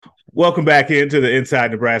Welcome back into the Inside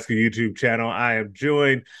Nebraska YouTube channel. I am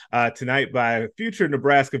joined tonight by a future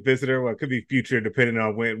Nebraska visitor. Well, it could be future depending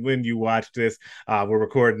on when you watch this. We're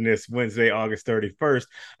recording this Wednesday, August 31st.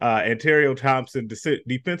 Anterio Thompson,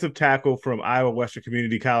 defensive tackle from Iowa Western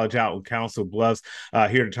Community College out in Council Bluffs,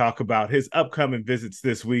 here to talk about his upcoming visits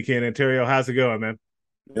this weekend. Anterio, how's it going, man?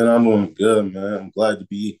 Man, I'm doing good, man. I'm glad to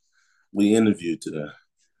be we interviewed today.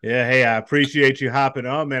 Yeah, hey, I appreciate you hopping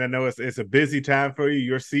on, man. I know it's a busy time for you.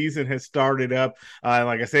 Your season has started up.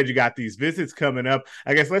 Like I said, you got these visits coming up.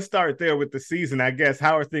 I guess let's start there with the season. I guess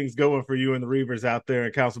how are things going for you and the Reavers out there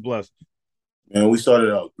in Council Bluffs? Man, we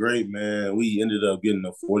started out great, man. We ended up getting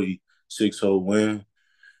a 46-0 win.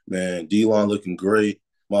 Man, D-line looking great.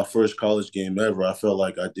 My first college game ever. I felt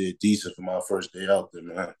like I did decent for my first day out there,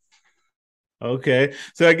 man. Okay.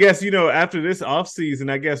 So I guess, after this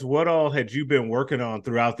offseason, I guess what all had you been working on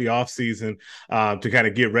throughout the offseason to kind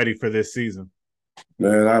of get ready for this season?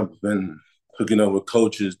 Man, I've been hooking up with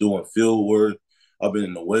coaches, doing field work. I've been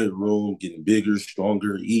in the weight room, getting bigger,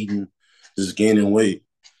 stronger, eating, just gaining weight.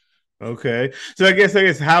 Okay. So I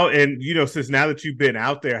guess how and since now that you've been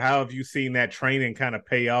out there, how have you seen that training kind of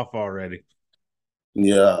pay off already?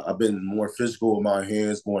 Yeah, I've been more physical with my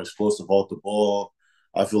hands, more explosive off the ball.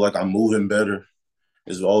 I feel like I'm moving better.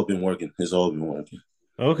 It's all been working. It's all been working.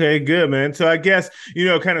 Okay, good, man. So I guess,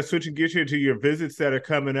 kind of switching gears here to your visits that are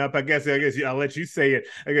coming up. I guess I'll let you say it.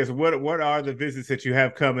 I guess what are the visits that you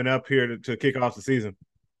have coming up here to kick off the season?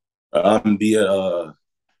 I'm gonna be at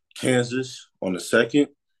Kansas on the second,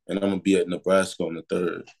 and I'm gonna be at Nebraska on the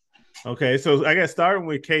third. Okay, so I guess starting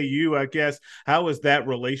with KU, I guess how has that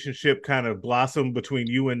relationship kind of blossomed between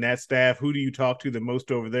you and that staff? Who do you talk to the most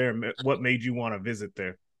over there, and what made you want to visit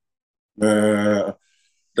there? Man,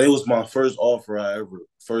 they was my first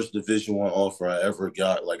Division I offer I ever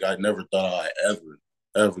got. Like I never thought I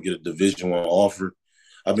ever get a Division I offer.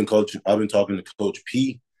 I've been talking to Coach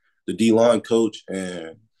P, the D line coach,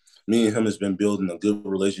 and me and him has been building a good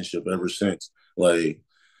relationship ever since. Like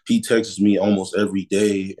he texts me almost every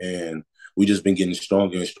day, and we just been getting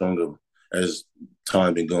stronger and stronger as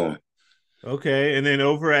time been going. Okay, and then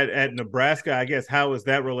over at Nebraska, I guess how has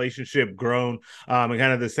that relationship grown? And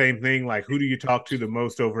kind of the same thing, like who do you talk to the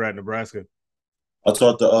most over at Nebraska? I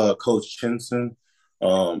talked to Coach Chinson.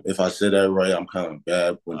 If I said that right, I'm kind of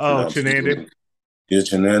bad when Oh, pronouncing his Chenander. name. Yeah,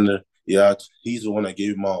 Chinander. Yeah, he's the one that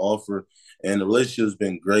gave me my offer, and the relationship's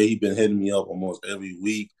been great. He's been hitting me up almost every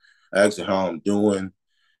week, asking how I'm doing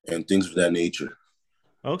and things of that nature.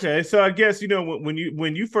 Okay, so I guess when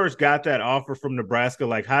you first got that offer from Nebraska,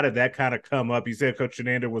 like how did that kind of come up? You said Coach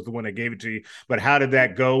Chenander was the one that gave it to you, but how did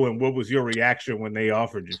that go, and what was your reaction when they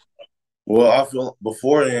offered you? Well, I feel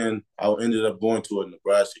beforehand, I ended up going to a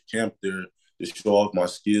Nebraska camp there to show off my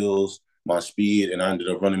skills, my speed, and I ended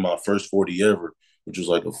up running my first 40 ever, which was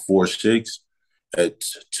like a 4.6 at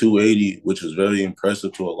 280, which was very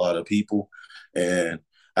impressive to a lot of people. And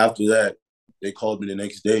after that, they called me the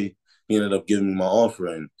next day. He ended up giving me my offer,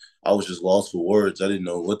 and I was just lost for words. I didn't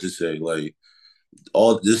know what to say. Like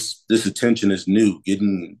all this attention is new.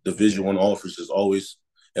 Getting Division I offers is always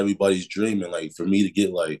everybody's dream, and like for me to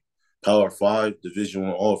get like Power 5 Division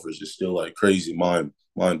I offers is still like crazy, mind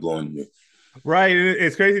blowing to me. Right.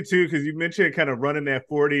 It's crazy too, because you mentioned kind of running that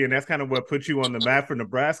 40, and that's kind of what put you on the map for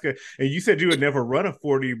Nebraska. And you said you had never run a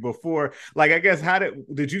 40 before. Like, I guess how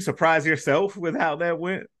did you surprise yourself with how that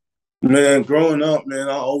went? Man, growing up, man,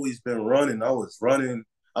 I always been running. I was running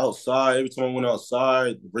outside every time I went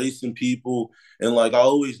outside, racing people, and like I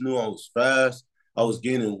always knew I was fast. I was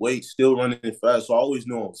gaining weight, still running fast, so I always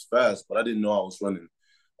knew I was fast, but I didn't know I was running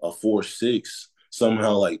a 4.6.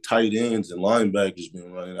 Somehow, like tight ends and linebackers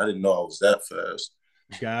been running. I didn't know I was that fast.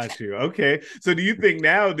 Got you. Okay. So do you think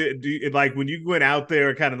now that like when you went out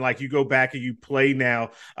there kind of like you go back and you play now,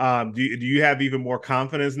 do you have even more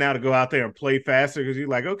confidence now to go out there and play faster? Because you're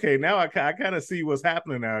like, okay, now I kind of see what's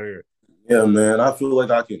happening out here. Yeah, man, I feel like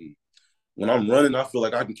I can. When I'm running, I feel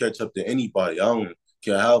like I can catch up to anybody. I don't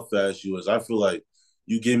care how fast you is. I feel like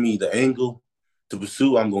you give me the angle to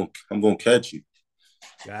pursue, I'm gonna catch you.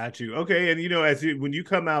 Got you. Okay, and when you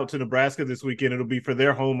come out to Nebraska this weekend, it'll be for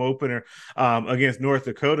their home opener against North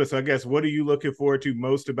Dakota. So I guess what are you looking forward to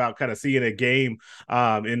most about kind of seeing a game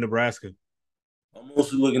in Nebraska? I'm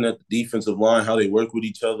mostly looking at the defensive line, how they work with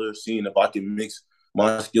each other, seeing if I can mix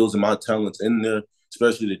my skills and my talents in there,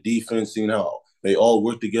 especially the defense, seeing how they all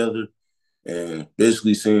work together, and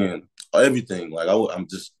basically seeing everything. Like I'm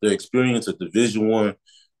just the experience of Division I,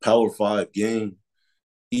 Power 5 game.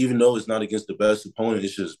 Even though it's not against the best opponent,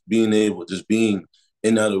 it's just being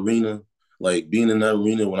in that arena. Like being in that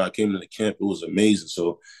arena when I came to the camp, it was amazing.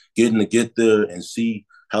 So getting to get there and see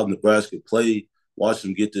how Nebraska played watch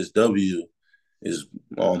them get this W is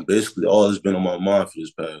basically all that's been on my mind for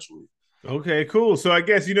this past week. Okay, cool. So I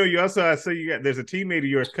guess you also I say there's a teammate of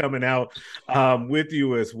yours coming out with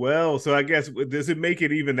you as well. So I guess does it make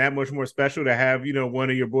it even that much more special to have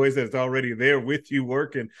one of your boys that's already there with you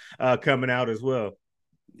working coming out as well?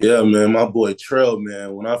 Yeah, man, my boy Trail,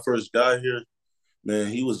 man. When I first got here,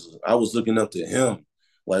 man, I was looking up to him.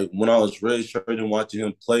 Like when I was redshirting, watching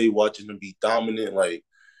him play, watching him be dominant, like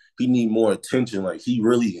he need more attention. Like he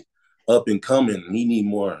really up and coming. He need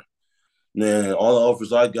more. Man, all the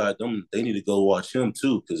offers I got, them they need to go watch him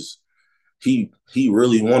too, because he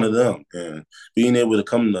really one of them. And being able to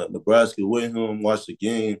come to Nebraska with him, watch the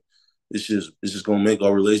game, it's just gonna make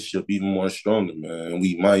our relationship even more stronger, man. And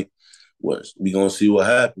we gonna see what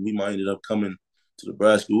happens. We might end up coming to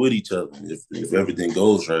Nebraska with each other if everything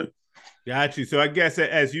goes right. Got you. So I guess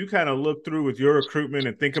as you kind of look through with your recruitment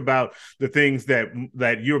and think about the things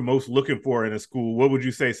that you're most looking for in a school, what would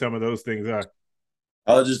you say some of those things are?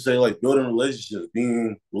 I'll just say like building relationships,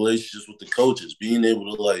 being relationships with the coaches, being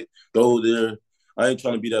able to like go there. I ain't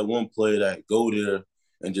trying to be that one player that go there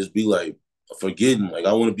and just be like forgetting. Like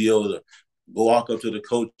I want to be able to go walk up to the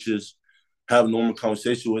coaches, have a normal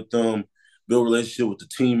conversation with them, build relationship with the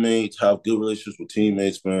teammates, have good relationships with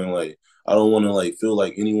teammates, man. Like I don't want to like feel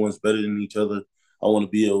like anyone's better than each other. I want to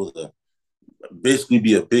be able to basically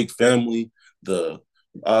be a big family. The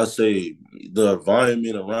I say the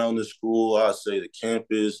environment around the school. I say the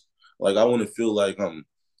campus. Like I want to feel like I'm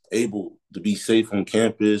able to be safe on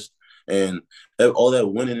campus, and all that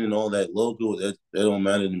winning and all that logo that don't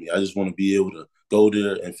matter to me. I just want to be able to go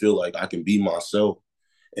there and feel like I can be myself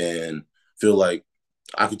and feel like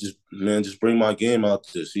I could just bring my game out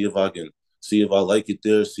there, see if I like it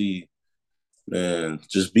there, see man,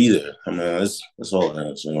 just be there. I mean, that's all I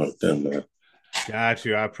have to say right there, man. Got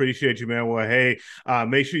you. I appreciate you, man. Well, hey,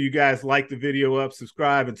 make sure you guys like the video up,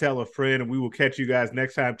 subscribe, and tell a friend, and we will catch you guys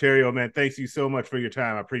next time. Terrio, man, thanks you so much for your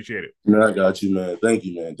time. I appreciate it. Man, I got you, man. Thank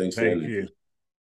you, man. Thanks for Thank anything. you.